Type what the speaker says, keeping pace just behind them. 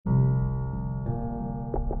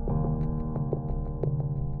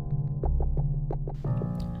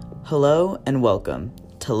Hello and welcome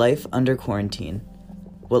to Life Under Quarantine,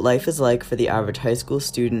 what life is like for the average high school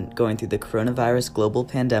student going through the coronavirus global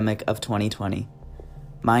pandemic of 2020.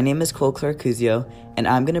 My name is Cole Clarcuzio, and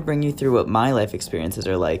I'm going to bring you through what my life experiences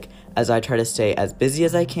are like as I try to stay as busy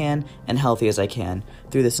as I can and healthy as I can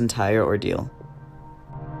through this entire ordeal.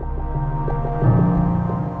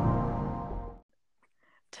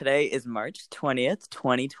 Today is March 20th,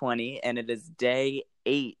 2020, and it is day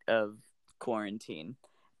 8 of quarantine.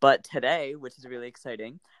 But today, which is really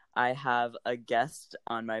exciting, I have a guest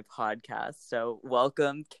on my podcast. So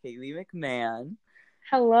welcome, Kaylee McMahon.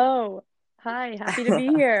 Hello. Hi, happy to be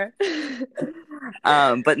here.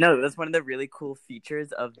 But no, that's one of the really cool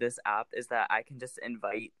features of this app is that I can just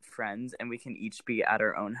invite friends and we can each be at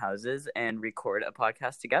our own houses and record a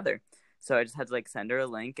podcast together. So I just had to send her a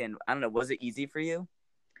link, and I don't know, was it easy for you?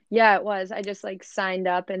 Yeah, it was. I just signed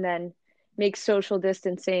up and then make social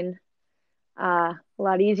distancing a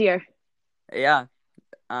lot easier. Yeah.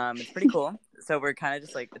 It's pretty cool. So we're kind of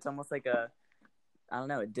just it's almost like I don't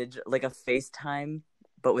know, like a FaceTime,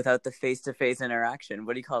 but without the face-to-face interaction.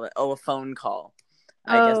 What do you call it? Oh, a phone call.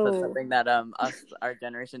 I guess that's Oh, something that our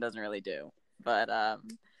generation doesn't really do. But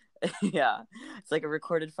yeah, it's like a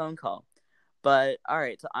recorded phone call. But all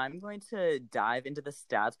right, so I'm going to dive into the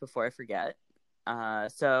stats before I forget.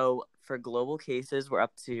 So for global cases, we're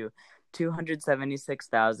up to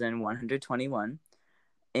 276,121.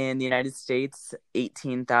 In the United States,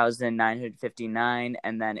 18,959.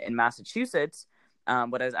 And then in Massachusetts,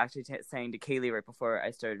 what I was actually saying to Kaylee right before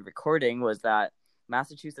I started recording was that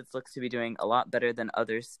Massachusetts looks to be doing a lot better than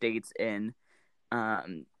other states in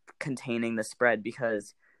containing the spread,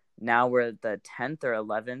 because now we're the 10th or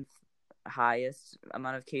 11th highest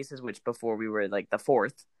amount of cases, which before we were the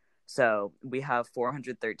 4th. So we have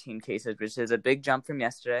 413 cases, which is a big jump from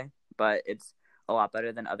yesterday, but it's a lot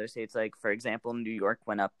better than other states. Like, for example, New York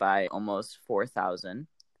went up by almost 4,000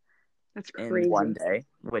 that's in one crazy. day,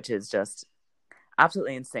 which is just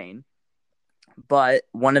absolutely insane. But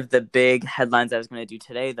one of the big headlines I was going to do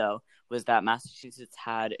today, though, was that Massachusetts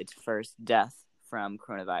had its first death from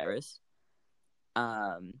coronavirus.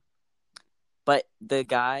 But the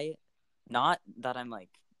guy, not that I'm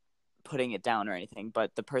putting it down or anything,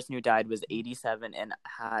 but the person who died was 87 and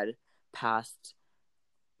had past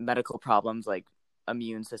medical problems like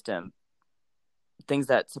immune system, things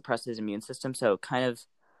that suppress his immune system. So kind of,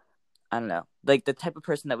 I don't know, like the type of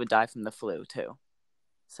person that would die from the flu too.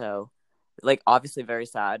 So obviously very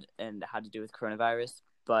sad and had to do with coronavirus,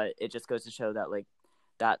 but it just goes to show that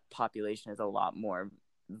that population is a lot more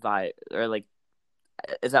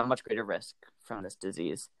is at much greater risk from this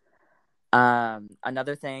disease.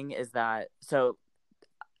 Another thing is that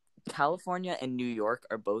California and New York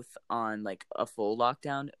are both on a full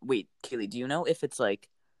lockdown. Wait, Kaylee, do you know if it's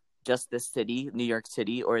just this city, New York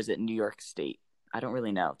City, or is it New York State? I don't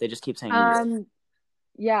really know. They just keep saying New York. Um,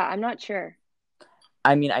 yeah, I'm not sure.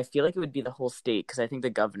 I mean, I feel like it would be the whole state because I think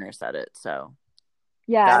the governor said it. So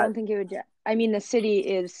Yeah, I that, don't think it would. I mean, the city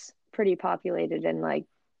is pretty populated and I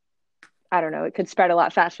don't know, it could spread a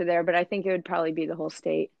lot faster there, but I think it would probably be the whole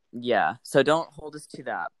state. yeah. So don't hold us to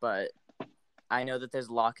that. But I know that there's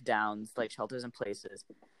lockdowns, like shelters in places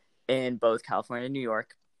in both California and New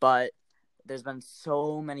York. But there's been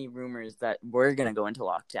so many rumors that we're going to go into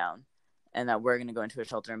lockdown and that we're going to go into a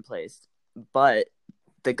shelter in place. But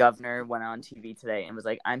the governor went on TV today and was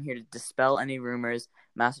like, I'm here to dispel any rumors.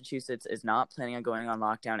 Massachusetts is not planning on going on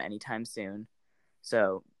lockdown anytime soon.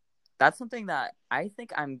 So that's something that I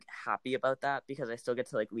think I'm happy about, that because I still get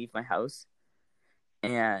to leave my house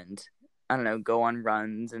and I don't know, go on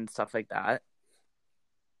runs and stuff like that.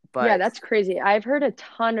 Yeah, But that's crazy. I've heard a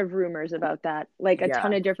ton of rumors about that, like a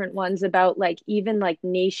ton yeah, of different ones about even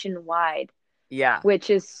nationwide, yeah. which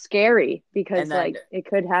is scary And because then it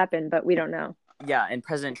could happen, but we don't know. yeah, and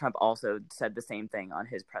President Trump also said the same thing on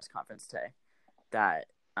his press conference today, that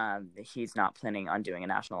he's not planning on doing a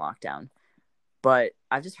national lockdown. But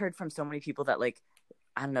I've just heard from so many people that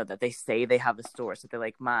I don't know, that they say they have a source. That they're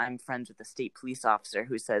like, I'm friends with a state police officer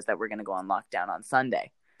who says that we're going to go on lockdown on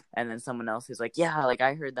Sunday. And then someone else who's like, yeah,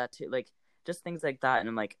 I heard that too. Just things like that. And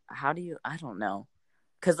I'm like, how do you, I don't know.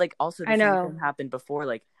 Because also the I same thing know. happened before.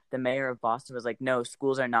 The mayor of Boston was like, no,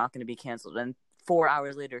 schools are not going to be canceled. And 4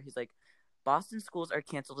 hours later, he's like, Boston schools are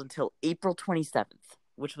canceled until April 27th,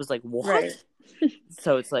 which was like, what? Right.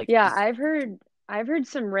 So it's like, Yeah, I've heard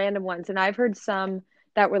some random ones and I've heard some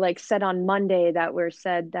that were said on Monday that were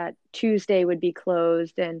said that Tuesday would be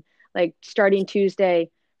closed and starting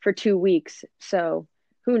Tuesday for 2 weeks. So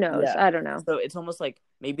who knows? yeah. I don't know. So it's almost like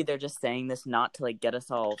maybe they're just saying this not to get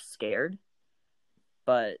us all scared,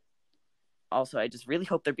 but also I just really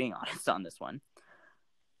hope they're being honest on this one.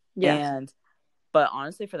 Yeah. But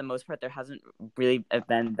honestly, for the most part, there hasn't really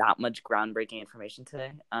been that much groundbreaking information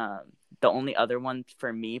today. The only other one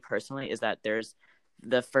for me personally is that there's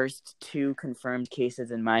the first 2 confirmed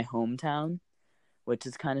cases in my hometown, which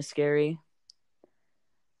is kind of scary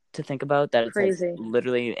to think about, that it's like Crazy.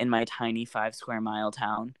 literally in my tiny 5 square mile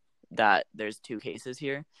town that there's 2 cases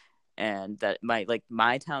here, and that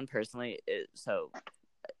my town personally so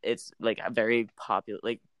it's like a very popular,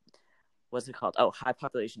 like, what's it called? Oh, high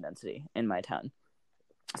population density in my town,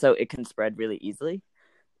 so it can spread really easily.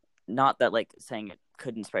 Not that like saying it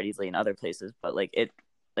couldn't spread easily in other places, but like it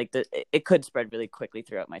could spread really quickly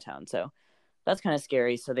throughout my town. So that's kind of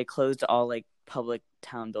scary. So they closed all like public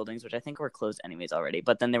town buildings, which I think were closed anyways already.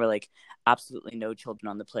 But then they were like, absolutely no children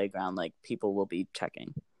on the playground. Like, people will be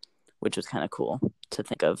checking, which was kind of cool to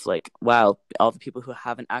think of. Like, wow, all the people who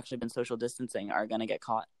haven't actually been social distancing are gonna get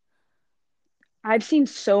caught. I've seen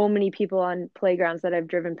so many people on playgrounds that I've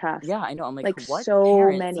driven past. Yeah, I know. I'm like, Like what so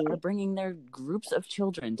parents are many. bringing their groups of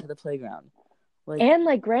children to the playground? Like, And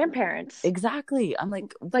like grandparents. exactly. I'm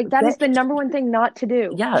like, Like that is the number one thing not to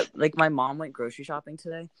do. yeah. Like, my mom went grocery shopping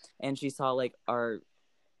today, and she saw like our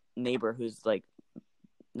neighbor who's like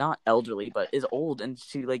not elderly but is old, and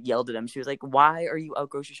she like yelled at him. She was like, "Why are you out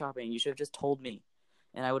grocery shopping? You should have just told me,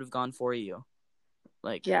 and I would have gone for you."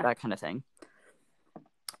 Like, Yeah. that kind of thing.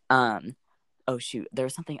 Oh shoot, there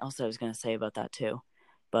was something else I was gonna say about that too,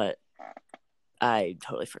 but I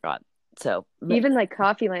totally forgot. So Even like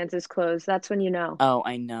Coffee Lands is closed. That's when you know. oh,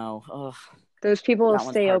 I know. Oh, Those people will that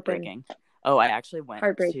one's stay open. heartbreaking. Oh, I actually went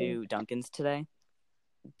Heartbreaking. to Dunkin's today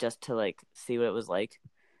just to like see what it was like.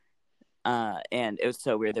 And it was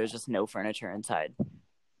so weird. There was just no furniture inside.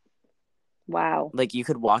 Wow. Like, you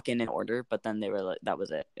could walk in and order, but then they were like, that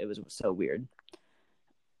was it. It was so weird.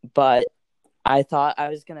 But I thought I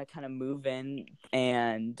was gonna kind of move in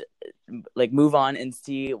and like move on and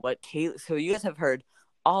see what Kaylee. So you guys have heard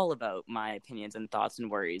all about my opinions and thoughts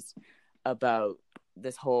and worries about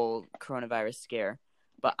this whole coronavirus scare,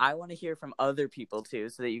 but I want to hear from other people too,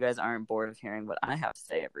 so that you guys aren't bored of hearing what I have to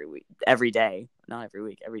say every day, not every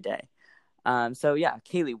week, every day. So yeah,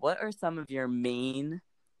 Kaylee, what are some of your main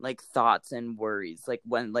like thoughts and worries, like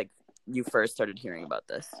when like you first started hearing about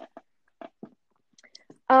this?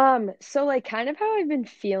 So like kind of how I've been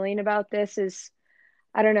feeling about this is,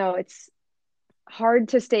 I don't know, it's hard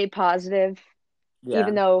to stay positive, Yeah.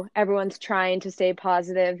 even though everyone's trying to stay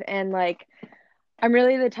positive. And like, I'm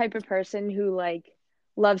really the type of person who like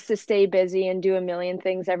loves to stay busy and do a million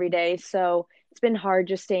things every day. So it's been hard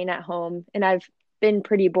just staying at home, and I've been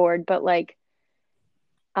pretty bored, but like,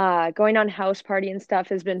 going on house party and stuff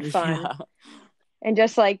has been fun. Yeah. And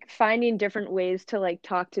just like finding different ways to like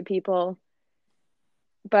talk to people,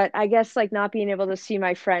 but I guess like not being able to see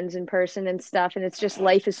my friends in person and stuff. And it's just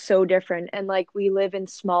life is so different. And like we live in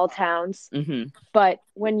small towns, Mm-hmm. but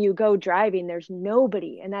when you go driving, there's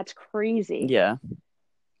nobody. And that's crazy. Yeah.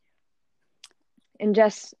 And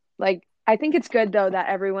just like, I think it's good though that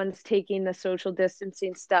everyone's taking the social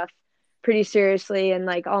distancing stuff pretty seriously. And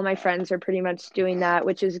like all my friends are pretty much doing that,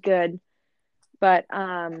 which is good. But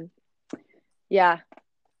yeah,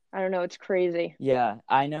 I don't know. It's crazy. Yeah.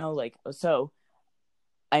 I know, like, so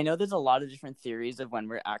I know there's a lot of different theories of when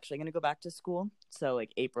we're actually going to go back to school. So,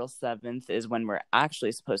 like, April 7th is when we're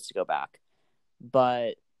actually supposed to go back.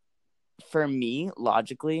 But for me,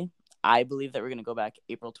 logically, I believe that we're going to go back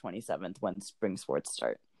April 27th when spring sports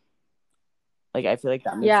start. Like, I feel like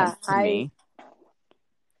that makes Yeah, sense to me.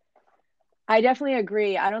 I definitely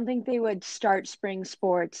agree. I don't think they would start spring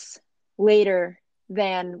sports later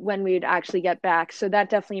than when we would actually get back. So that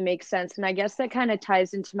definitely makes sense. And I guess that kind of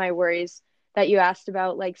ties into my worries that you asked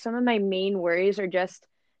about. Like some of my main worries are just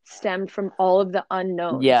stemmed from all of the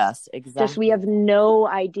unknowns. Yes, Just we exactly. have no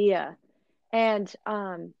idea. And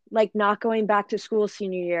like not going back to school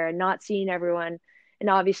senior year and not seeing everyone, and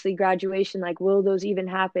obviously graduation, like will those even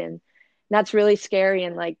happen? And that's really scary.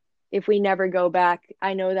 And like if we never go back,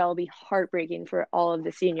 I know that will be heartbreaking for all of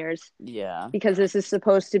the seniors Yeah. because this is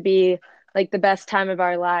supposed to be like the best time of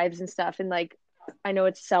our lives and stuff. And like I know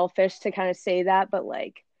it's selfish to kind of say that, but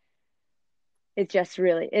like it's just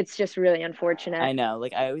really unfortunate. I know.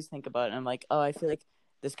 Like, I always think about it and I'm like, oh, I feel like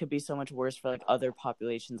this could be so much worse for like other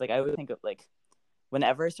populations. Like, I always think of like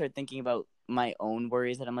whenever I start thinking about my own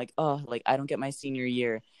worries, that I'm like, oh, like I don't get my senior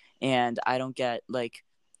year and I don't get like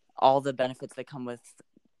all the benefits that come with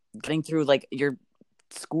getting through like your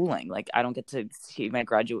schooling. Like, I don't get to see my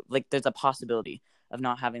graduate. Like, there's a possibility of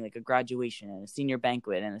not having like a graduation and a senior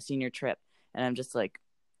banquet and a senior trip. And I'm just like,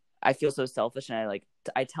 I feel so selfish. And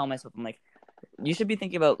I tell myself, I'm like, you should be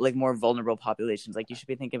thinking about like more vulnerable populations. Like you should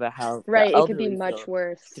be thinking about how the Right. It could be elderly much feel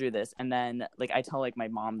worse. through this. And then like I tell like my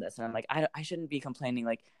mom this, and I'm like, I shouldn't be complaining.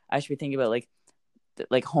 Like I should be thinking about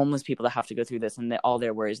like homeless people that have to go through this and all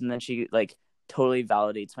their worries. And then she like totally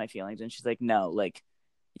validates my feelings, and she's like, no, like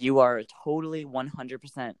you are totally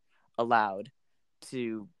 100% allowed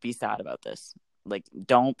to be sad about this. Like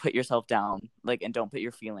don't put yourself down, like, and don't put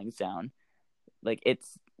your feelings down. Like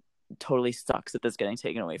it's totally sucks that this getting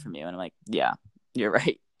taken away from you. And I'm like, yeah, you're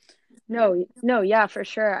right. No, no, yeah, for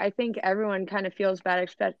sure. I think everyone kind of feels bad,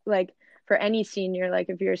 expect like for any senior, like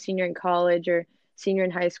if you're a senior in college or senior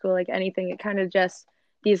in high school, like anything, it kind of just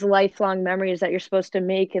these lifelong memories that you're supposed to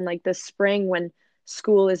make in like the spring when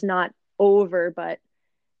school is not over, but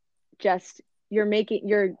just you're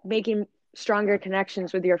making stronger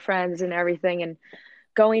connections with your friends and everything, and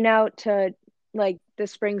going out to like the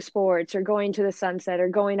spring sports or going to the sunset or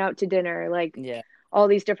going out to dinner, like Yeah. all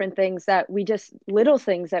these different things that we just little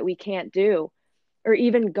things that we can't do, or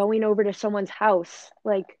even going over to someone's house,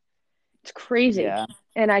 like it's crazy. Yeah.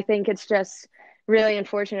 And I think it's just really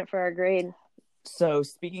unfortunate for our grade. So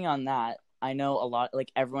speaking on that, I know a lot,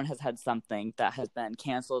 like everyone has had something that has been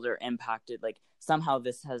canceled or impacted. Like somehow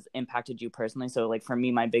this has impacted you personally. So like for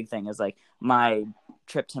me, my big thing is like my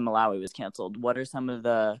trip to Malawi was canceled. What are some of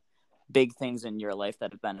the big things in your life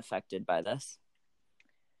that have been affected by this?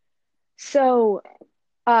 So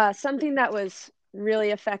something that was really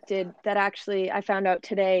affected that actually I found out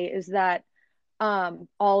today is that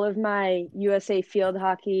all of my USA field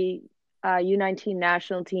hockey U19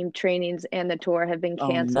 national team trainings and the tour have been Oh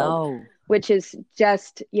canceled, no. which is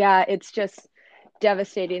just, yeah, it's just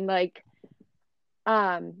devastating. Like,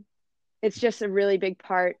 um, it's just a really big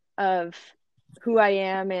part of who I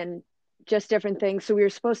am and just different things. So we were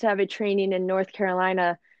supposed to have a training in North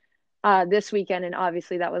Carolina this weekend, and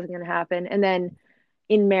obviously that wasn't going to happen. And then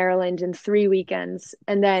in Maryland in 3 weekends,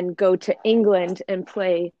 and then go to England and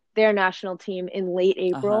play their national team in late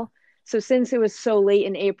Uh-huh. April. So since it was so late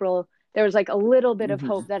in April, there was like a little bit of Mm-hmm.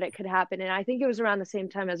 hope that it could happen. And I think it was around the same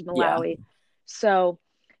time as Yeah. Malawi. So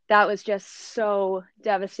that was just so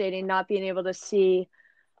devastating not being able to see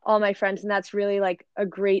all my friends. And that's really like a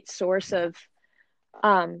great source of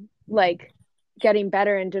like getting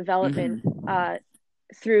better in development Mm-hmm.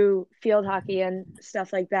 through field hockey and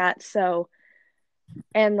stuff like that. So,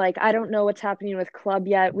 and like I don't know what's happening with club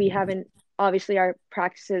yet. We haven't, obviously our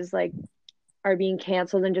practices like are being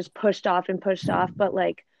canceled and just pushed off, but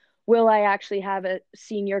like will I actually have a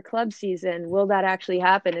senior club season? Will that actually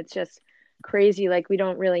happen? It's just crazy, like we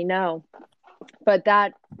don't really know. But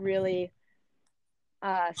that really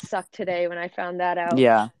sucked today when I found that out,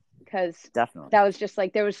 Yeah, because definitely. that was just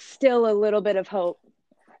like there was still a little bit of hope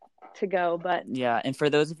to go, but Yeah, and for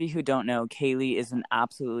those of you who don't know, Kaylee is an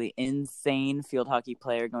absolutely insane field hockey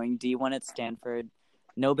player going D1 at Stanford.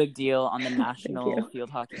 No big deal on the thank national you.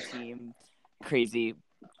 field hockey team. Crazy.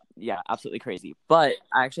 Yeah, absolutely crazy. But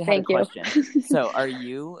I actually had a Thank you. question. So, are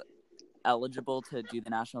you eligible to do the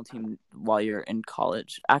national team while you're in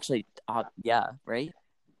college? Actually, yeah, right?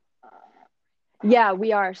 Yeah,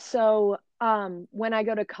 we are. So when I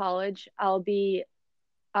go to college, I'll be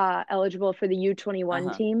eligible for the U21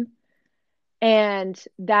 Uh-huh. team. And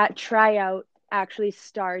that tryout actually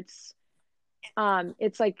starts,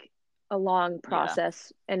 it's like a long Yeah.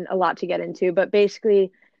 process and a lot to get into. But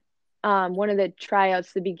basically, one of the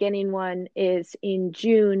tryouts, the beginning one is in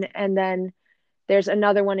June, and then there's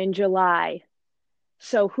another one in July.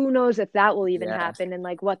 So who knows if that will even Yeah. happen and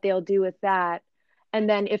like what they'll do with that. And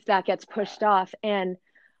then if that gets pushed off. And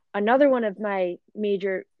another one of my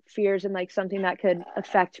major fears and like something that could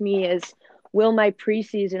affect me is, will my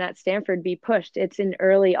preseason at Stanford be pushed? It's in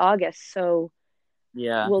early August. So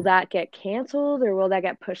Yeah. will that get canceled or will that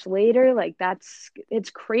get pushed later? Like it's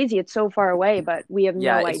crazy. It's so far away, but we have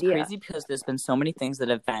Yeah, no it's idea. crazy because there's been so many things that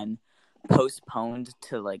have been postponed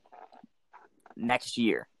to like next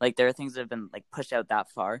year. Like there are things that have been like pushed out that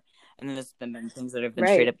far, and then there's been things that have been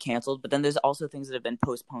straight Right. up canceled. But then there's also things that have been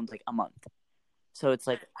postponed like a month. So it's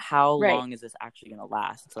like, how Right. long is this actually going to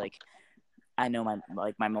last? It's like, I know my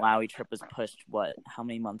Malawi trip was pushed. What? How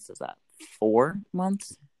many months is that? 4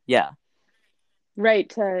 months? Yeah, Right.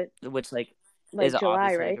 To which like is like July,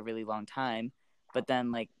 obviously like right? a really long time. But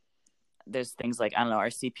then like there's things like, I don't know, our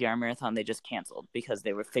CPR marathon they just canceled because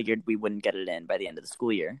they were figured we wouldn't get it in by the end of the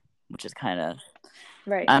school year, which is kind of,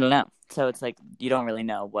 Right. I don't know. So it's like you don't really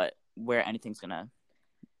know where anything's gonna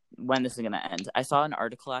when this is gonna end. I saw an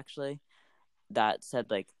article actually that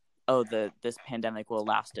said like, oh, this pandemic will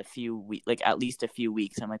last a few weeks, like at least a few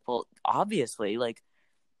weeks. I'm like, well, obviously, like,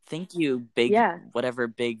 thank you, big Yeah. whatever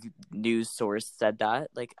big news source said that.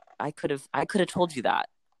 Like, I could have told you that.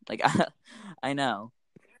 Like, I know.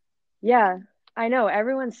 Yeah, I know.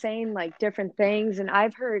 Everyone's saying like different things, and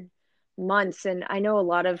I've heard months, and I know a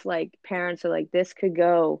lot of like parents are like, this could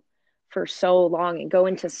go for so long and go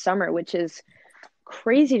into summer, which is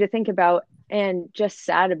crazy to think about and just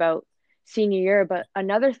sad about senior year. But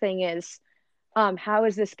another thing is, how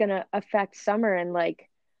is this gonna affect summer and like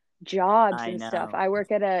jobs I and stuff? know. I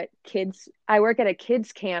work at a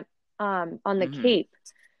kids camp on the Hmm. Cape.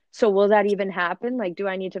 So will that even happen? Like, do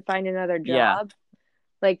I need to find another Yeah. job?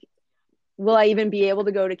 Like, will I even be able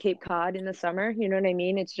to go to Cape Cod in the summer? You know what I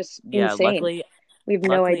mean? It's just Yeah. insane. We have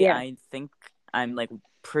no Luckily, idea. I think I'm like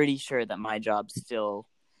pretty sure that my job still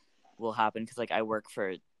will happen because like I work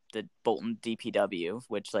for the Bolton DPW,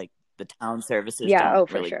 which like the town services Yeah, don't oh,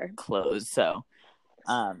 for really sure. close. So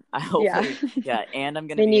I Yeah. hopefully, yeah, and I'm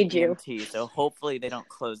gonna They be an need you. EMT, so hopefully they don't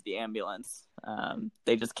close the ambulance.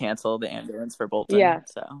 They just cancel the ambulance for Bolton, Yeah.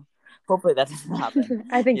 so hopefully that doesn't happen.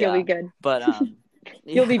 I think you'll be Yeah, good. but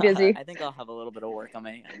You'll be yeah, busy. I think I'll have a little bit of work on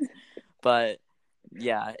my hands, but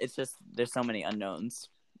yeah, it's just there's so many unknowns.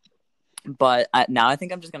 But now I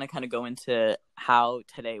think I'm just gonna kind of go into how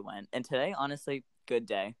today went, and today, honestly, good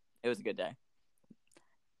day. It was a good day.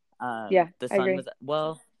 Yeah, The I sun agree. was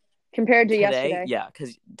well Compared to today, yesterday. yeah,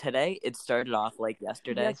 because today it started off like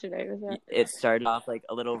yesterday. Yesterday was that? It started off like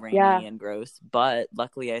a little Yeah. rainy and gross, but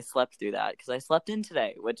luckily I slept through that because I slept in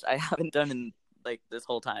today, which I haven't done in like this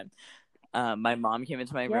whole time. My mom came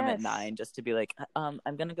into my room at Yes. 9 just to be like, I'm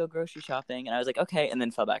gonna go grocery shopping, and I was like, okay, and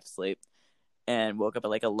then fell back to sleep and woke up at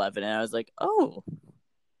like 11, and I was like, oh,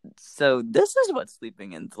 so this is what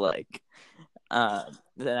sleeping in's like.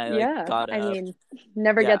 Then I like Yeah. got I up. mean,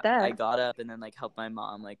 never Yeah, get I that. got up and then like helped my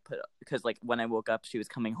mom like put because like when I woke up she was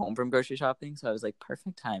coming home from grocery shopping, so I was like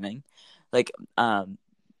perfect timing. Like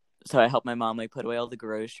so I helped my mom like put away all the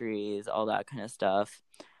groceries, all that kind of stuff.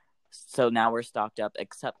 So now we're stocked up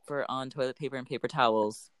except for on toilet paper and paper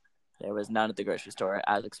towels. There was none at the grocery store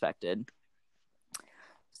as expected.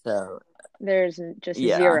 So There's just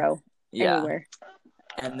yeah, zero yeah. anywhere.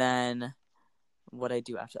 And then what I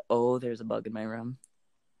do after, oh, there's a bug in my room.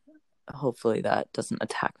 Hopefully that doesn't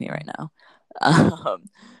attack me right now. Um,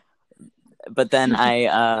 but then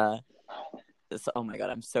oh my god,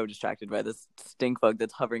 I'm so distracted by this stink bug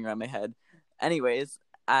that's hovering around my head. Anyways,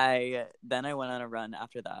 I went on a run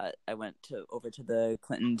after that. I went to over to the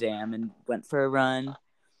Clinton Dam and went for a run,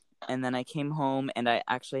 and then I came home and I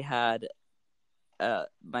actually had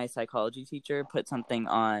my psychology teacher put something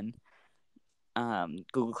on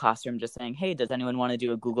Google Classroom just saying, "Hey, does anyone want to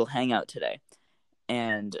do a Google Hangout today?"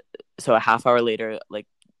 And so a half hour later, like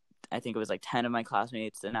I think it was like 10 of my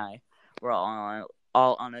classmates and I were all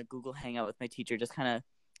on a Google Hangout with my teacher. Just kind of,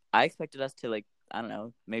 I expected us to like, I don't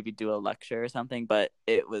know, maybe do a lecture or something, but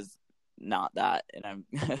it was not that. And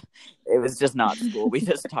it was just not school. We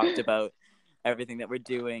just talked about everything that we're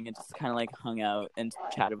doing and just kind of like hung out and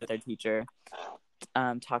chatted with our teacher.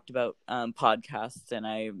 Talked about podcasts, and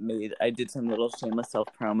I did some little shameless self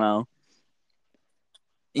promo.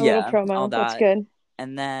 A little Yeah, all promo. That's that. good.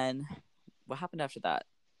 And then what happened after that?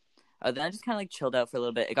 Then I just kind of like chilled out for a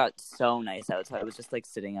little bit. It got so nice out, so I was just like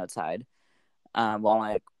sitting outside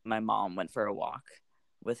while my mom went for a walk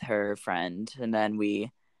with her friend, and then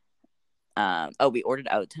we ordered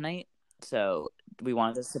out tonight, so we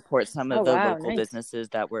wanted to support some Oh of the wow, local nice. businesses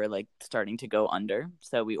that were like starting to go under.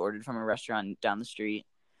 So we ordered from a restaurant down the street,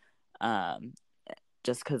 um,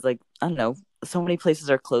 just because like I don't know, so many places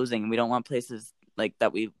are closing, and we don't want places like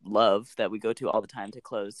that we love that we go to all the time to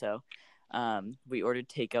close. So we ordered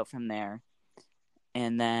takeout from there,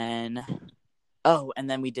 and then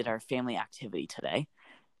we did our family activity today,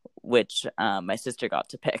 which my sister got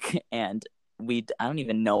to pick, and I don't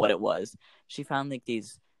even know what it was. She found like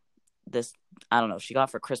this I don't know, she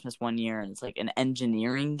got for Christmas one year, and it's like an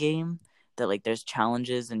engineering game that like there's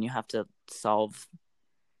challenges and you have to solve.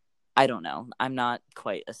 I don't know. I'm not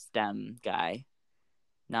quite a STEM guy.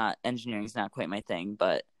 Not engineering's not quite my thing,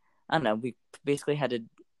 but I don't know. We basically had to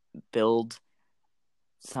build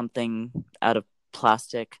something out of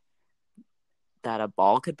plastic that a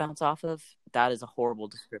ball could bounce off of. That is a horrible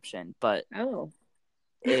description, but Oh.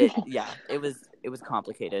 it was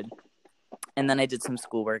complicated. And then I did some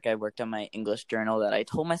schoolwork. I worked on my English journal that I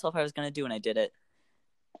told myself I was going to do, and I did it.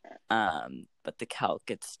 But the calc,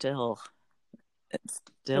 it's still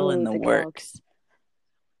in Oh, the the calc. works.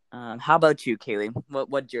 How about you, Kaylee? What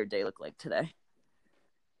did your day look like today?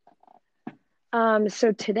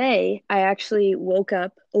 So today I actually woke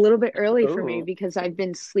up a little bit early for me Ooh, because I've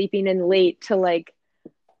been sleeping in late to like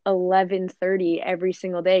 11:30 every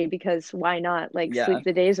single day because why not? Like yeah. sleep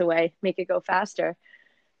the days away, make it go faster.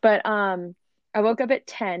 But I woke up at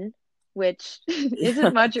 10 which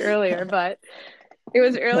isn't much earlier, but it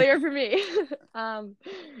was earlier for me.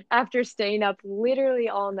 After staying up literally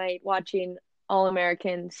all night watching All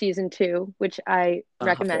American season 2, which I I'll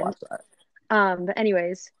have to recommend. watch that. But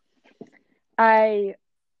anyways, I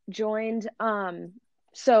joined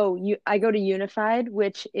I go to Unified,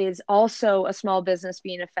 which is also a small business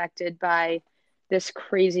being affected by this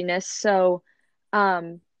craziness. So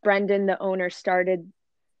Brendan, the owner, started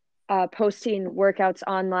posting workouts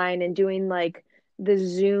online and doing like the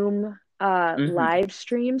Zoom live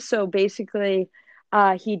stream. So basically,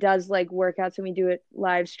 he does like workouts and we do it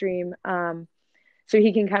live stream. So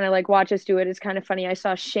he can kind of like watch us do it. It's kind of funny. I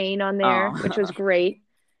saw Shane on there, which was great.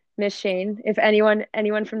 Miss Shane. If anyone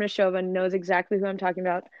from Neshoba knows exactly who I'm talking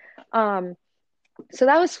about. So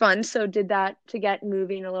that was fun. So did that to get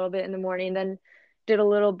moving a little bit in the morning, then did a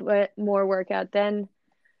little bit more workout. Then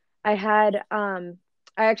I had I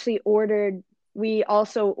actually ordered we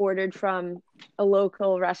also ordered from a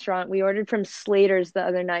local restaurant. We ordered from Slater's the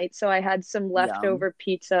other night. So I had some Yum. leftover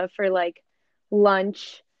pizza for like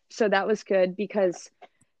lunch. So that was good because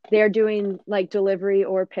they're doing like delivery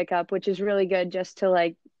or pickup, which is really good just to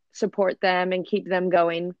like support them and keep them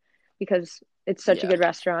going because it's such a Yeah. good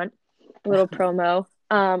restaurant. A little promo.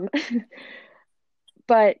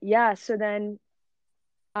 But yeah, so then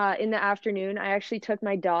in the afternoon, I actually took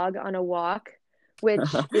my dog on a walk, which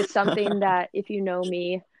is something that, if you know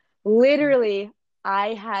me, literally,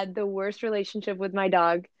 I had the worst relationship with my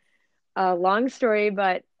dog. Long story,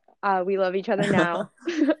 but we love each other now.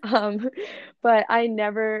 But I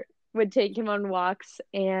never would take him on walks.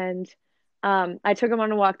 And I took him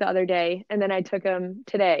on a walk the other day, and then I took him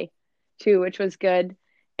today too, which was good.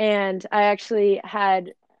 And I actually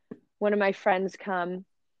had one of my friends come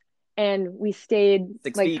and we stayed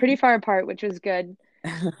 6 like feet. pretty far apart, which was good.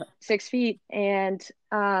 6 feet. And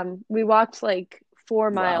we walked like 4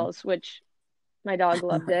 miles, which my dog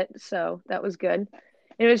loved it. So that was good.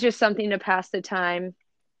 It was just something to pass the time.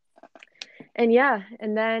 And yeah,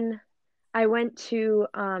 and then I went to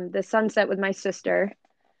the sunset with my sister,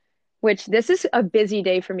 which this is a busy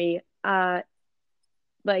day for me.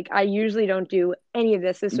 Like I usually don't do any of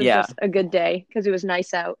this. This was Yeah. just a good day because it was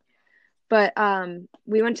nice out. But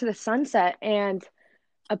we went to the sunset and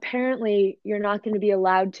apparently you're not going to be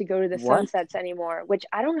allowed to go to the What? sunsets anymore, which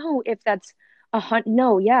I don't know if that's I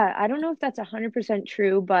don't know if that's 100%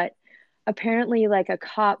 true, but apparently like a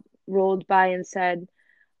cop rolled by and said,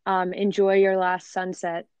 enjoy your last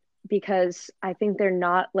sunset because I think they're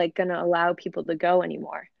not like going to allow people to go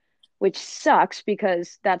anymore, which sucks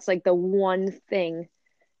because that's like the one thing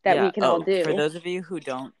that Yeah. we can all For do those of you who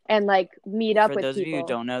don't and like meet up for with those of you who people.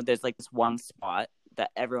 don't know, there's like this one spot that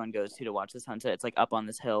everyone goes to watch the sunset. It's like up on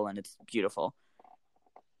this hill and it's beautiful.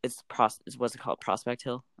 What's it called? Prospect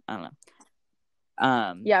Hill? I don't know.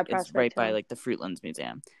 Yeah, It's Prospect right by Hill. like the Fruitlands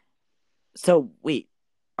Museum. So wait,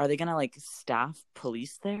 are they gonna like staff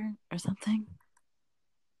police there or something?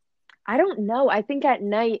 I don't know. I think at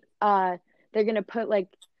night they're gonna put like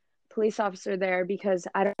police officer there because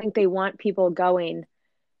I don't think they want people going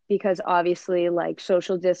because obviously like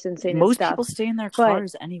social distancing and Most stuff. people stay in their But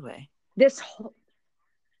cars anyway. this whole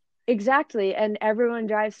exactly, and everyone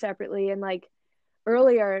drives separately and like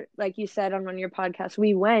earlier, like you said on one of your podcasts,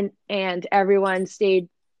 we went and everyone stayed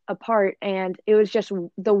apart and it was just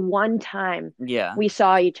the one time Yeah. we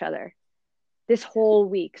saw each other this whole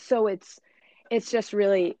week. So it's just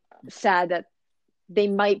really sad that they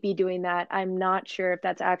might be doing that. I'm not sure if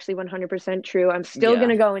that's actually 100% true. I'm still going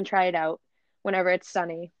to go and try it out whenever it's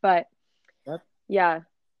sunny. But yeah,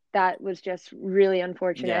 that was just really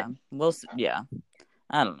unfortunate. Yeah.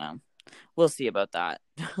 I don't know. We'll see about that.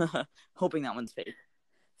 Hoping that one's fake.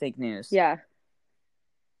 Fake news. Yeah.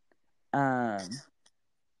 I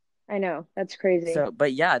know. That's crazy. So,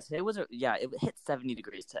 but yeah, today was it hit 70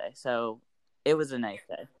 degrees today. So it was a nice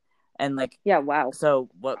day. And like, yeah, wow. So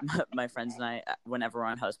what my friends and I, whenever we're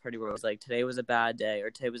on house party, we're always like, today was a bad day or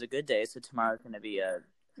today was a good day. So tomorrow's going to be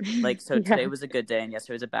today was a good day and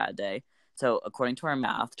yesterday was a bad day. So according to our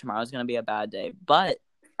math, tomorrow's going to be a bad day. But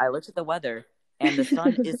I looked at the weather and the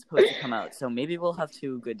sun is supposed to come out. So maybe we'll have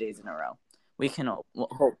 2 good days in a row. We can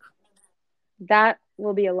hope. That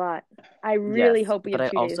will be a lot. I really hope we have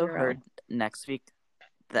 2 days in a row. But I also heard next week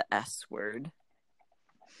the S word.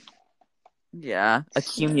 Yeah,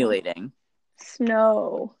 accumulating.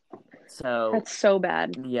 Snow. So that's so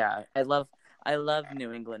bad. Yeah, I love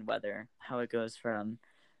New England weather. How it goes from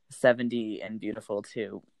 70 and beautiful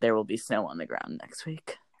to there will be snow on the ground next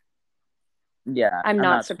week. Yeah, I'm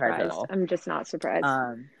not surprised. At all. I'm just not surprised.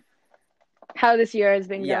 How this year has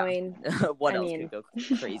been going. What else could go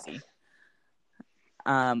crazy?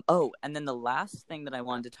 Oh, and then the last thing that I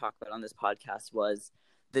wanted to talk about on this podcast was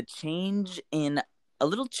the a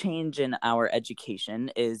little change in our education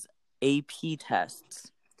is AP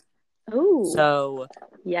tests. Oh, So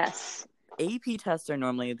yes. AP tests are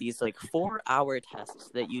normally these like 4-hour tests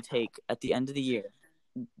that you take at the end of the year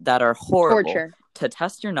that are horrible Torture. to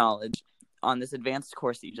test your knowledge on this advanced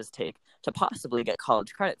course that you just take to possibly get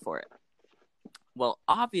college credit for it. Well,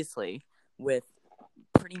 obviously, with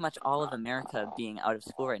pretty much all of America being out of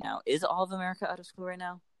school right now, is all of America out of school right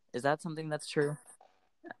now? Is that something that's true?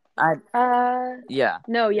 Yeah.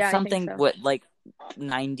 No, yeah, I think Something so. what like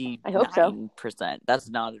 99%. I hope so. That's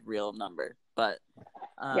not a real number, but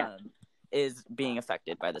is being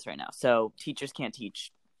affected by this right now. So teachers can't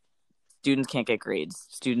teach, students can't get grades,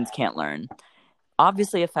 students can't learn.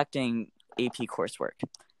 Obviously affecting AP coursework.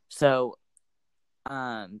 So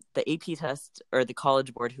the AP test, or the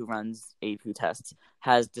College Board who runs AP tests,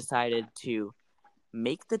 has decided to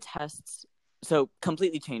make the tests, so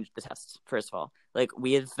completely change the tests. First of all, like,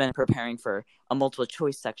 we have been preparing for a multiple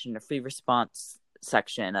choice section, a free response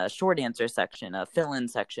section, a short answer section, a fill-in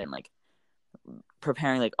section, like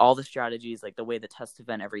preparing like all the strategies, like the way the tests have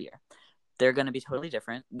been every year. They're going to be totally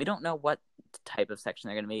different. We don't know what type of section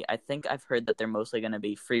they're going to be. I think I've heard that they're mostly going to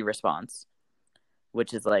be free response,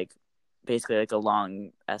 which is like basically like a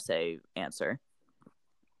long essay answer.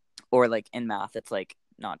 Or like in math, it's like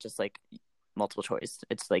not just like multiple choice.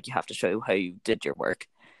 It's like you have to show how you did your work.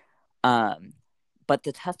 But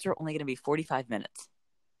the tests are only going to be 45 minutes,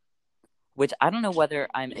 which I don't know whether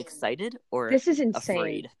I'm excited or This is insane.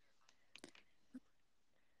 afraid.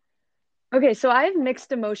 Okay, so I have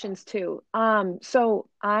mixed emotions too. So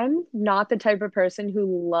I'm not the type of person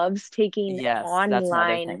who loves taking Yes, that's another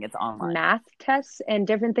thing. online It's online. math tests and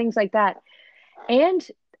different things like that. And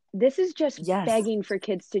this is just Yes. begging for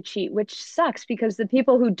kids to cheat, which sucks because the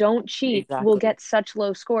people who don't cheat will Exactly. get such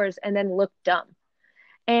low scores and then look dumb.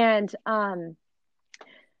 And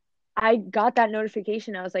I got that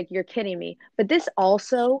notification. I was like, you're kidding me. But this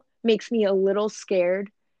also makes me a little scared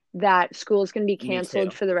that school is going to be Me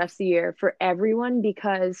canceled too. for the rest of the year for everyone,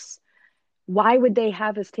 because why would they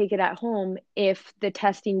have us take it at home if the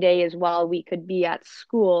testing day is while we could be at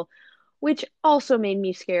school, which also made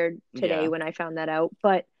me scared today Yeah. when I found that out.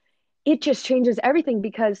 But it just changes everything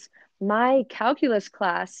because my calculus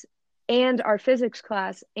class and our physics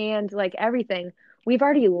class and like everything, we've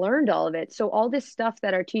already learned all of it. So all this stuff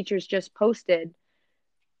that our teachers just posted,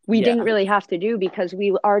 we Yeah. didn't really have to do because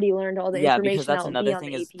we already learned all the Yeah, because information that's that will be another on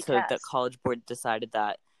thing the is, AP so the test. College Board decided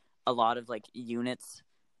that a lot of like units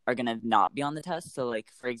are gonna not be on the test. So like,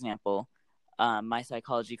 for example, my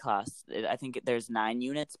psychology class, I think there's 9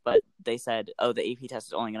 units, but they said, oh, the AP test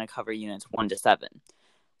is only gonna cover units 1 to 7.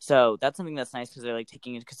 So that's something that's nice because they're like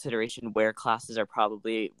taking into consideration where classes are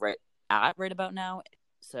probably right about now.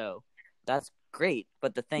 So that's great.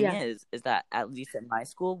 But the thing Yeah. is that at least at my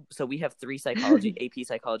school, so we have 3 psychology AP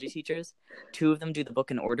psychology teachers. 2 of them do the book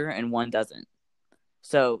in order and 1 doesn't.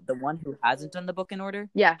 So the one who hasn't done the book in order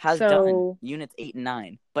Yeah. has So done units 8 and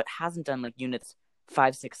 9, but hasn't done like units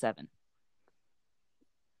 5, 6, 7.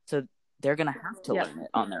 So they're gonna have to yeah. learn it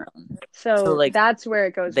on their own. So like that's where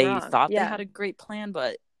it goes they wrong. thought they Yeah. had a great plan,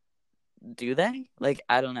 but do they? Like,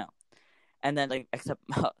 I don't know. And then like, except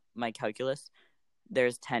my calculus,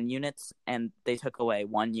 there's 10 units and they took away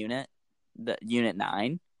 1 unit, the unit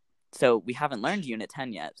 9. So we haven't learned unit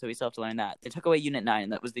 10 yet, so we still have to learn that. They took away unit 9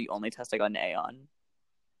 and that was the only test I got an A on.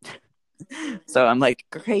 So I'm like,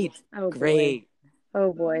 great. Oh great. Boy.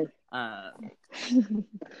 Oh boy. I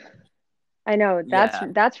know Yeah.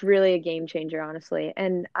 that's really a game changer, honestly.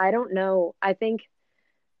 And I don't know. I think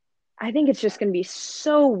it's just going to be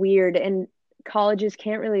so weird, and colleges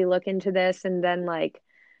can't really look into this and then like,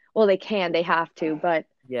 well, they have to, but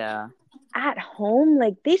Yeah. at home,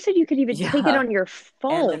 like they said you could even take it Yeah. on your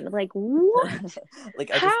phone. And like what?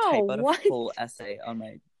 like, I just How? type out a What? full essay on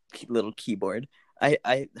my little keyboard.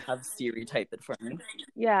 I have Siri type it for me.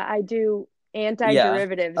 Yeah, I do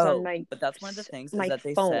antiderivatives Oh, on my but that's one of the things is my that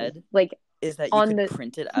they phone. said Like is that you on could the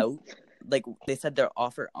print it out. Like they said they're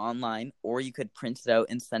offer online, or you could print it out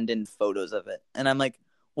and send in photos of it. And I'm like,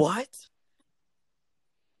 what?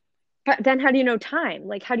 Then how do you know time?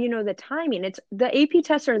 Like how do you know the timing? It's the AP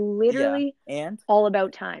tests are literally And all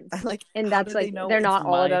about time. I'm like, And how that's do they like know they're it's not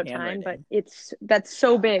all my about time, but handwriting? that's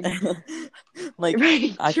so big. Like,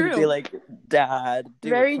 Right, I could be true. like, Dad, do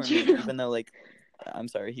Very it for me, true. even though like, I'm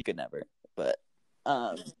sorry, he could never. But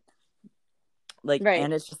like, Right.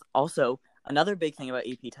 and it's just also another big thing about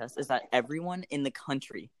AP tests is that everyone in the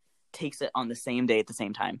country takes it on the same day at the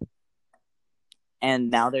same time. And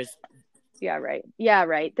now there's Yeah,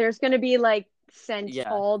 right. There's going to be like sent, Yeah,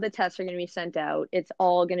 all the tests are going to be sent out. It's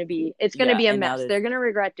all going to be, it's going to yeah, be a and now mess. there's They're going to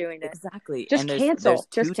regret doing it. exactly, Just and there's cancel.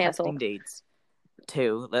 two Just cancel. testing dates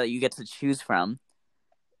too that you get to choose from,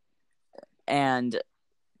 and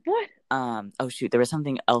What? oh shoot, there was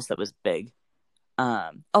something else that was big.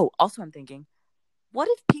 Oh, also I'm thinking, what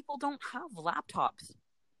if people don't have laptops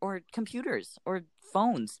or computers or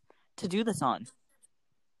phones to do this on?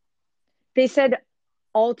 They said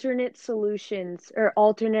alternate solutions or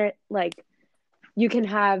alternate, like, you can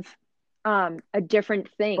have a different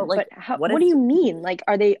But thing. like, But how, what what if do you mean? Like,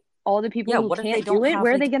 are they all the people yeah, who what if they can't do don't it? have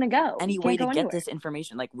Where are they like going to go? You any way can't to go get anywhere. this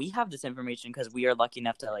information? Like we have this information because we are lucky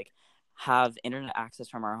enough to like have internet access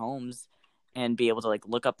from our homes and be able to like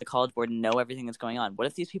look up the College Board and know everything that's going on. What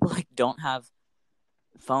if these people like don't have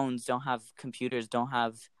phones, don't have computers, don't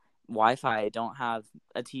have Wi-Fi, don't have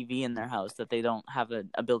a TV in their house, that they don't have an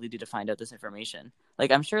ability to find out this information?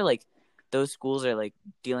 Like I'm sure like those schools are like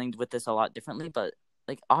dealing with this a lot differently, but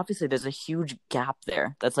like obviously there's a huge gap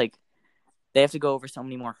there. That's like they have to go over so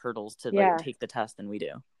many more hurdles to like Yeah. take the test than we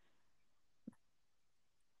do.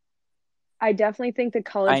 I definitely think the I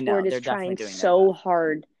College know Board is they're definitely trying doing their so best.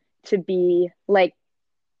 hard to be like,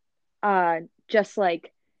 just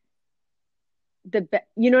like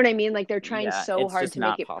you know what I mean? Like they're trying Yeah, so it's hard just to make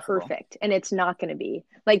not it possible. perfect, and it's not going to be.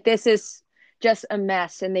 Like this is just a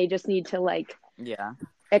mess, and they just need to like Yeah,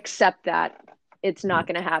 accept that it's not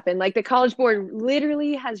going to happen. Like the College Board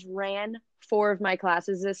literally has ran 4 of my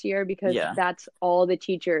classes this year because yeah, that's all the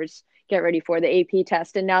teachers get ready for, the AP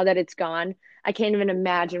test. And now that it's gone, I can't even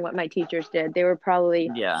imagine what my teachers did. They were probably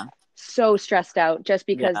yeah, so stressed out just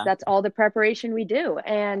because yeah. that's all the preparation we do.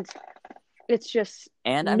 And it's just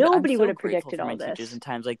And I'm nobody would so have grateful predicted for my all teachers in this.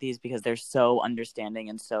 times like these because they're so understanding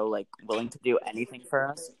and so like willing to do anything for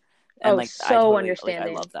us. And Oh, like I so totally like I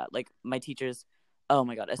understanding. love that. Like my teachers, oh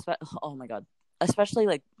my god, oh my god, especially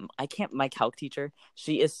like I can't my calc teacher.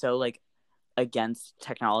 She is so like against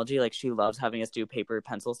technology. Like she loves having us do paper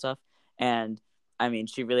pencil stuff. And I mean,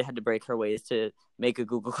 she really had to break her ways to make a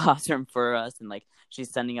Google Classroom for us. And like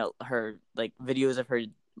she's sending out her like videos of her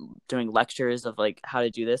doing lectures of like how to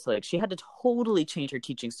do this. Like she had to totally change her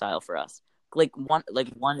teaching style for us. Like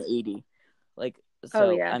 180. Like Oh, so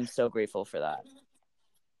yeah. I'm so grateful for that.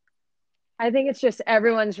 I think it's just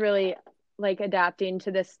everyone's really like adapting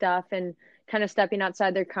to this stuff and kind of stepping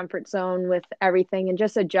outside their comfort zone with everything and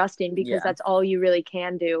just adjusting because Yeah. that's all you really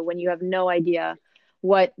can do when you have no idea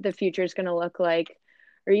what the future is going to look like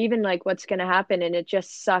or even like what's going to happen. And it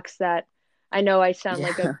just sucks that I know I sound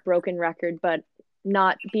like a Yeah. broken record, but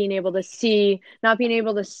not being able to see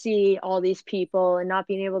all these people and not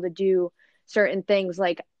being able to do certain things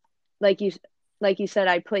like you like you said,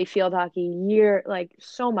 I play field hockey like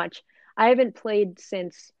so much. I haven't played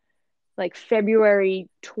since like February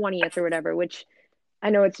 20th or whatever, which I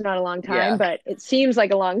know it's not a long time, Yeah. but it seems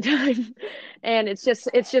like a long time. And it's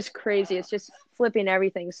just crazy. It's just flipping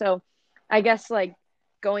everything. So I guess like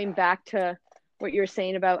going back to what you were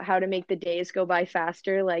saying about how to make the days go by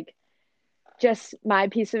faster, like just my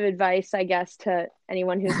piece of advice, I guess, to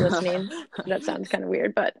anyone who's listening. That sounds kind of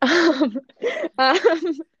weird, but um,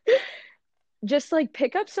 just like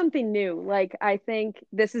pick up something new. Like I think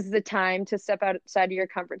this is the time to step outside of your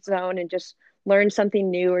comfort zone and just learn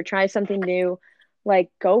something new or try something new.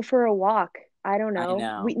 Like go for a walk. I don't I know.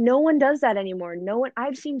 know. No one does that anymore. No one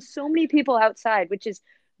I've seen so many people outside, which is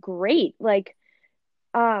great. Like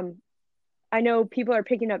um I know people are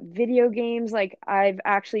picking up video games. Like I've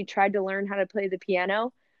actually tried to learn how to play the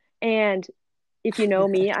piano, and if you know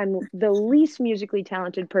me, I'm the least musically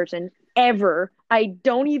talented person ever. I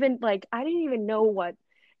didn't even know what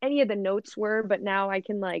any of the notes were, but now I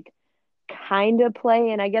can like kind of play.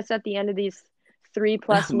 And I guess at the end of these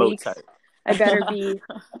 3+ weeks, Mozart. I better be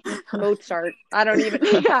Mozart. I don't even,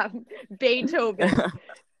 yeah, Beethoven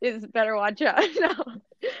is better watch out. No.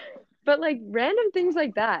 But like random things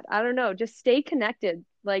like that. I don't know. Just stay connected.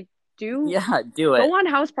 Like do Yeah, do it. go on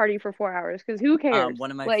house party for 4 hours because who cares? One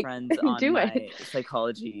of my Like friends on do it. my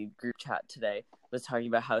psychology group chat today was talking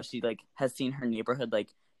about how she like has seen her neighborhood, like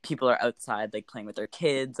people are outside like playing with their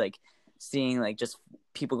kids, like seeing like just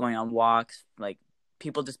people going on walks, like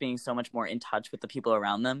people just being so much more in touch with the people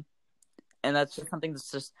around them. And that's just something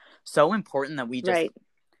that's just so important that we just Right.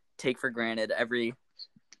 take for granted every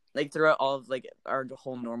like throughout all of like our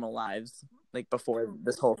whole normal lives, like before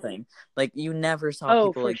this whole thing. Like you never saw Oh,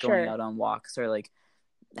 people for like going sure. out on walks or like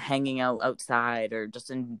hanging out outside or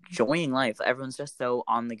just enjoying life. Everyone's just so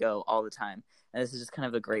on the go all the time. And this is just kind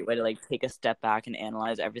of a great way to like take a step back and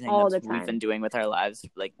analyze everything All that the we've been time. doing with our lives,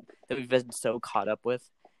 like that we've been so caught up with,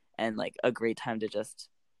 and like a great time to just,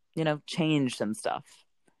 change some stuff.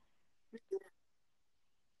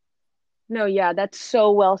 No, yeah, that's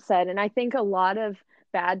so well said. And I think a lot of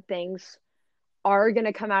bad things are going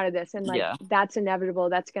to come out of this, and like Yeah. that's inevitable,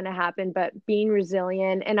 that's going to happen. But being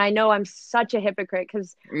resilient, and I know I'm such a hypocrite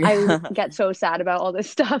because I Yeah. get so sad about all this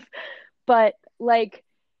stuff, but like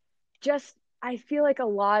just I feel like a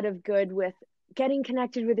lot of good with getting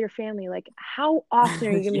connected with your family. Like how often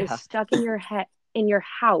are you going to be Yeah. stuck in your head in your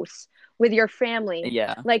house with your family,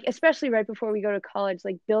 Yeah. like especially right before we go to college,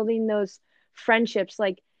 like building those friendships,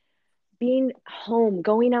 like being home,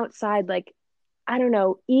 going outside, like I don't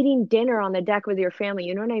know, eating dinner on the deck with your family.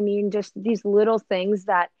 You know what I mean? Just these little things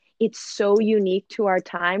that it's so unique to our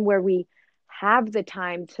time where we have the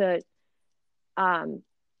time to um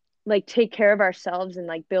like take care of ourselves and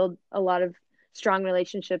like build a lot of strong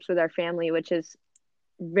relationships with our family, which is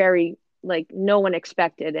very like no one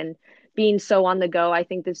expected. And being so on the go, I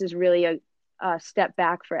think this is really a step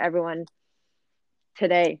back for everyone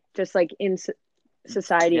today, just like in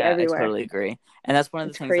society Yeah, I everywhere. totally agree. And that's one of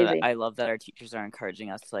the It's things that crazy. I love, that our teachers are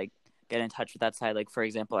encouraging us to like get in touch with that side. Like, for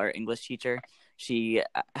example, our English teacher, she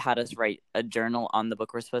had us write a journal on the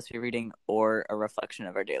book we're supposed to be reading or a reflection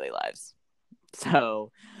of our daily lives.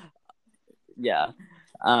 So, yeah.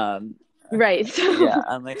 Um, Right. yeah, So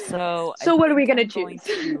I'm like, so I so what are we think going to I'm going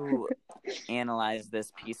choose? to analyze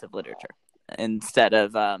this piece of literature instead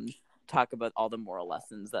of talk about all the moral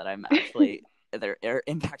lessons that I'm actually they're are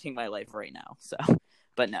impacting my life right now. So,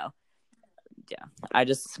 but no, yeah, I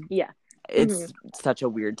just Yeah. Hmm. it's such a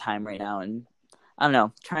weird time right now, and I don't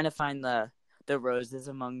know, trying to find the roses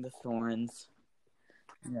among the thorns.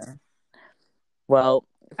 Yeah. Well,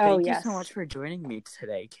 Oh, thank you so yes. much for joining me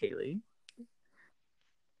today, Kaylee.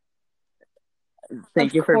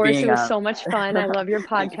 Thank Of you for course, it being was so much fun. I love your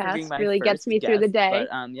thank you for being podcast. my Really gets first me through the guest. day.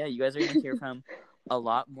 But yeah, you guys are gonna hear from a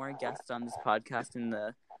lot more guests on this podcast in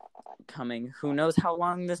the coming, who knows how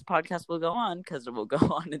long this podcast will go on, because it will go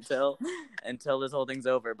on until this whole thing's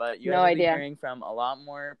over. But you guys No will be idea. hearing from a lot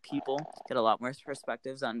more people, get a lot more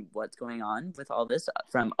perspectives on what's going on with all this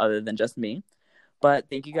from other than just me. But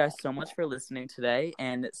thank you guys so much for listening today,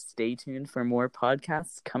 and stay tuned for more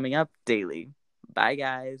podcasts coming up daily. Bye,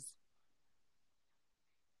 guys.